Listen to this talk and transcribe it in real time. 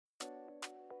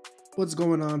What's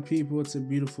going on, people? It's a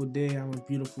beautiful day. I'm a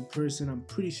beautiful person. I'm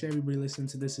pretty sure everybody listening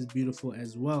to this is beautiful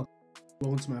as well.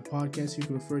 Welcome to my podcast. You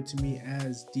can refer to me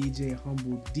as DJ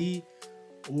Humble D,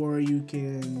 or you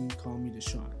can call me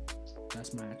Deshaun.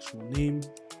 That's my actual name.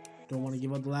 Don't want to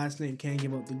give out the last name, can't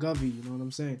give out the Govey, you know what I'm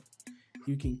saying?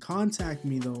 You can contact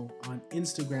me though on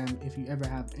Instagram if you ever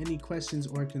have any questions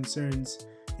or concerns.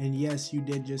 And yes, you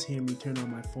did just hear me turn on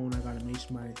my phone. I gotta make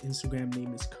sure my Instagram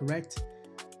name is correct.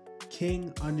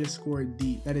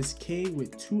 King_D. That is K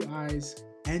with 2 I's,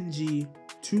 NG,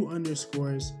 2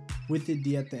 underscores with the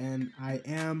D at the end. I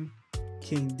am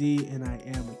King D and I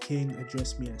am a king.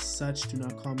 Address me as such. Do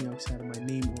not call me outside of my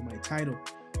name or my title.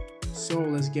 So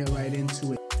let's get right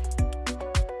into it.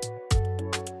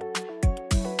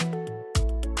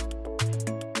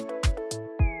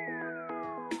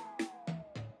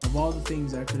 Of all the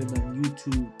things I could have done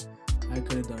YouTube, I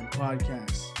could have done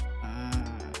podcasts.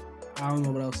 I don't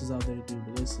know what else is out there to do,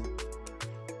 but listen.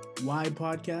 Why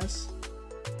podcasts?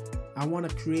 I want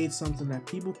to create something that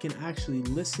people can actually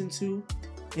listen to,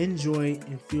 enjoy,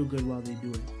 and feel good while they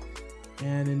do it.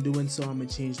 And in doing so, I'm going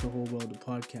to change the whole world of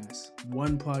podcasts.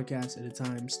 One podcast at a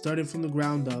time, starting from the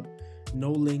ground up.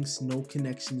 No links, no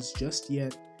connections just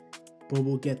yet, but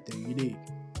we'll get there, you dig?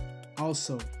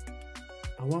 Also,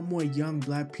 I want more young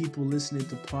black people listening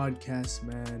to podcasts,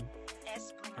 man.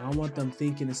 I want them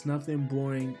thinking it's nothing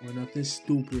boring or nothing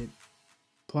stupid.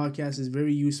 Podcast is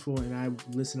very useful, and I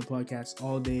listen to podcasts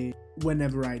all day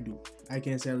whenever I do. I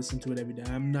can't say I listen to it every day.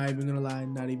 I'm not even gonna lie,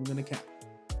 not even gonna cap.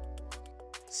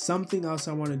 Something else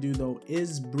I want to do though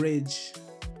is bridge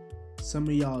some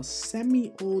of y'all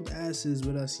semi-old asses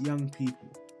with us young people.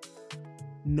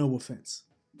 No offense.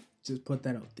 Just put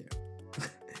that out there.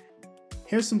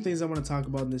 Here's some things I want to talk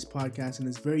about in this podcast, and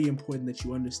it's very important that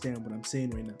you understand what I'm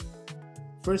saying right now.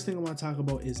 First thing I want to talk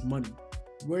about is money.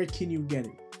 Where can you get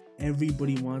it?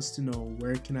 Everybody wants to know,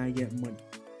 where can I get money?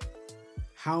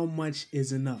 How much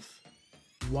is enough?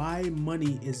 Why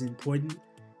money is important?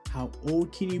 How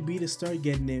old can you be to start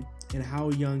getting it? And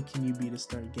how young can you be to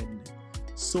start getting it?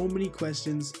 So many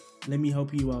questions. Let me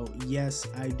help you out. Yes,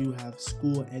 I do have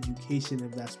school education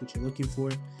if that's what you're looking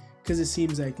for. Because it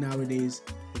seems like nowadays,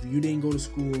 if you didn't go to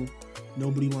school,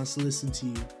 nobody wants to listen to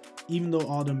you. Even though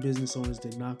all them business owners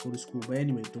did not go to school. But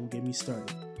anyway, don't get me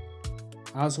started.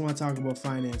 I also want to talk about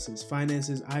finances.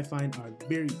 Finances, I find, are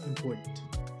very important.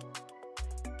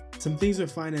 Some things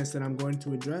with finance that I'm going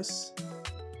to address.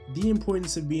 The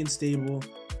importance of being stable.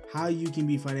 How you can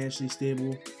be financially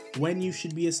stable. When you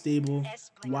should be stable.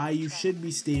 Why you should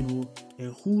be stable.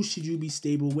 And who should you be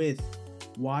stable with.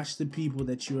 Watch the people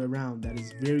that you're around. That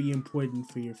is very important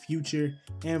for your future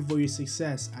and for your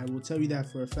success. I will tell you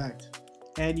that for a fact.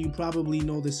 And you probably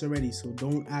know this already, so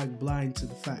don't act blind to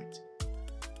the fact.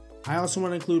 I also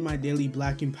want to include my daily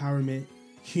black empowerment.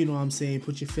 You know what I'm saying?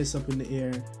 Put your fists up in the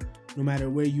air. No matter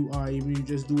where you are, even if you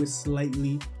just do it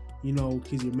slightly, you know,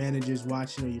 because your manager's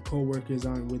watching or your coworkers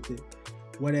aren't with it.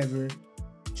 Whatever.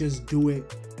 Just do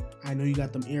it. I know you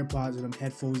got them AirPods or them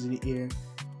headphones in your ear.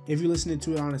 If you're listening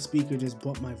to it on a speaker, just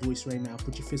bump my voice right now.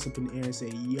 Put your fists up in the air and say,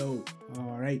 yo.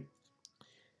 All right.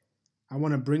 I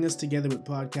want to bring us together with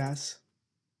podcasts.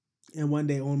 And one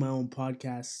day own my own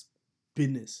podcast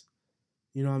business.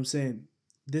 You know what I'm saying?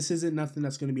 This isn't nothing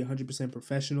that's going to be 100%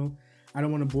 professional. I don't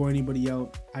want to bore anybody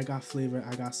out. I got flavor.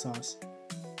 I got sauce.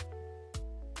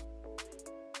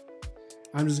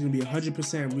 I'm just going to be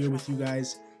 100% real with you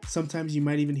guys. Sometimes you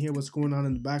might even hear what's going on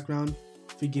in the background.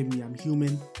 Forgive me. I'm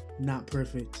human. Not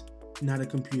perfect. Not a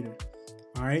computer.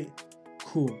 All right?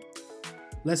 Cool.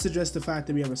 Let's address the fact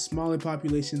that we have a smaller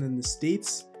population than the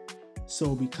States.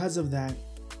 So because of that,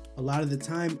 a lot of the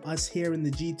time, us here in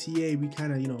the GTA, we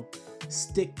kind of,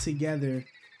 stick together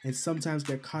and sometimes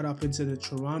get caught up into the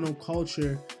Toronto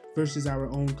culture versus our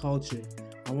own culture.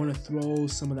 I want to throw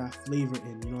some of that flavor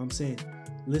in, you know what I'm saying?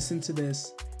 Listen to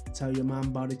this. Tell your mom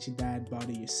about it, your dad about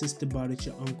it, your sister about it,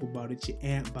 your uncle about it, your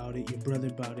aunt about it, your brother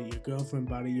about it, your girlfriend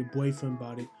about it, your boyfriend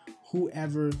about it,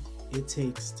 whoever it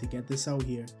takes to get this out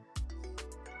here.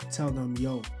 Tell them,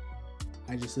 yo,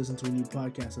 I just listened to a new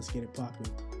podcast. Let's get it popping.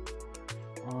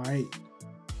 All right.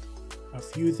 A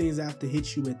few things I have to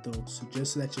hit you with though, so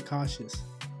just so that you're cautious.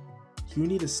 You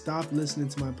need to stop listening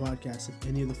to my podcast if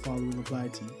any of the following apply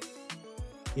to you.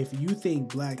 If you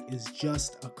think black is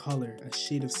just a color, a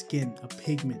shade of skin, a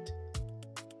pigment,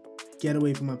 get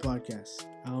away from my podcast.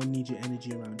 I don't need your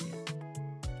energy around here.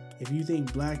 If you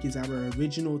think black is our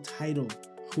original title,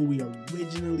 who we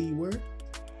originally were,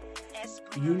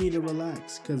 you need to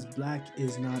relax, because black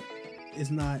is not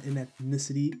an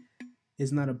ethnicity.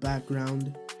 It's not a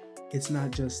background. It's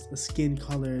not just a skin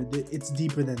color. It's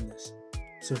deeper than this.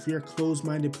 So if you're a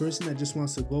closed-minded person that just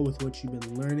wants to go with what you've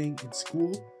been learning in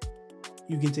school,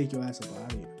 you can take your ass up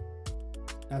out of here.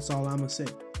 That's all I'm gonna say.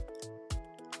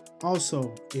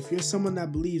 Also, if you're someone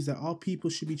that believes that all people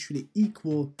should be treated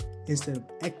equal instead of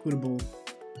equitable,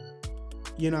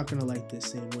 you're not gonna like this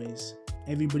same ways.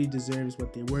 Everybody deserves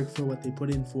what they work for, what they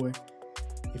put in for.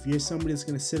 If you're somebody that's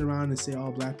gonna sit around and say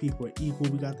all black people are equal,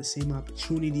 we got the same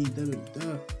opportunity,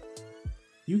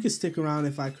 you can stick around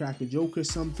if I crack a joke or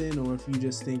something, or if you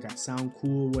just think I sound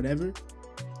cool, whatever.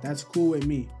 That's cool with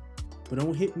me. But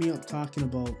don't hit me up talking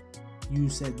about you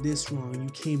said this wrong, you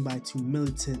came by too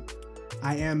militant.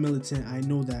 I am militant, I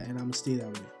know that, and I'm gonna stay that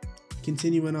way.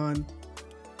 Continuing on,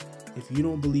 if you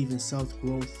don't believe in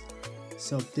self-growth,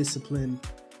 self-discipline,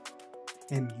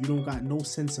 and you don't got no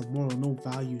sense of moral, no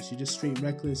values, you're just straight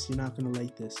reckless, you're not gonna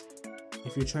like this.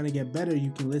 If you're trying to get better,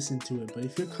 you can listen to it. But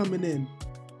if you're coming in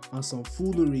on some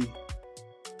foolery,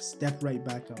 step right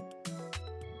back out.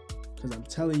 Because I'm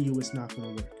telling you, it's not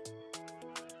gonna work.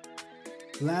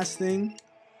 Last thing,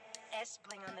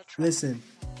 listen,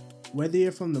 whether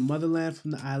you're from the motherland,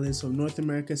 from the islands, from North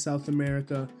America, South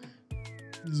America,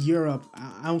 Europe,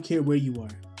 I don't care where you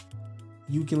are.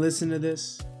 You can listen to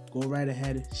this, go right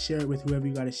ahead, share it with whoever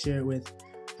you gotta share it with.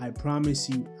 I promise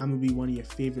you, I'm gonna be one of your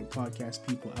favorite podcast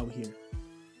people out here.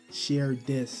 Share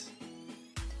this.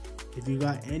 If you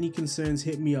got any concerns,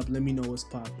 hit me up, let me know what's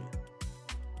popping.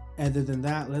 Other than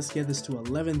that, let's get this to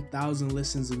 11,000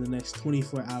 listens in the next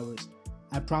 24 hours.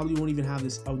 I probably won't even have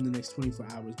this out in the next 24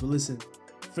 hours, but listen,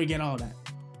 forget all that.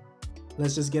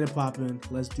 Let's just get it popping.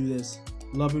 Let's do this.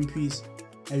 Love and peace,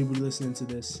 everybody listening to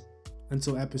this.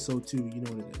 Until episode 2, you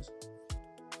know what it is.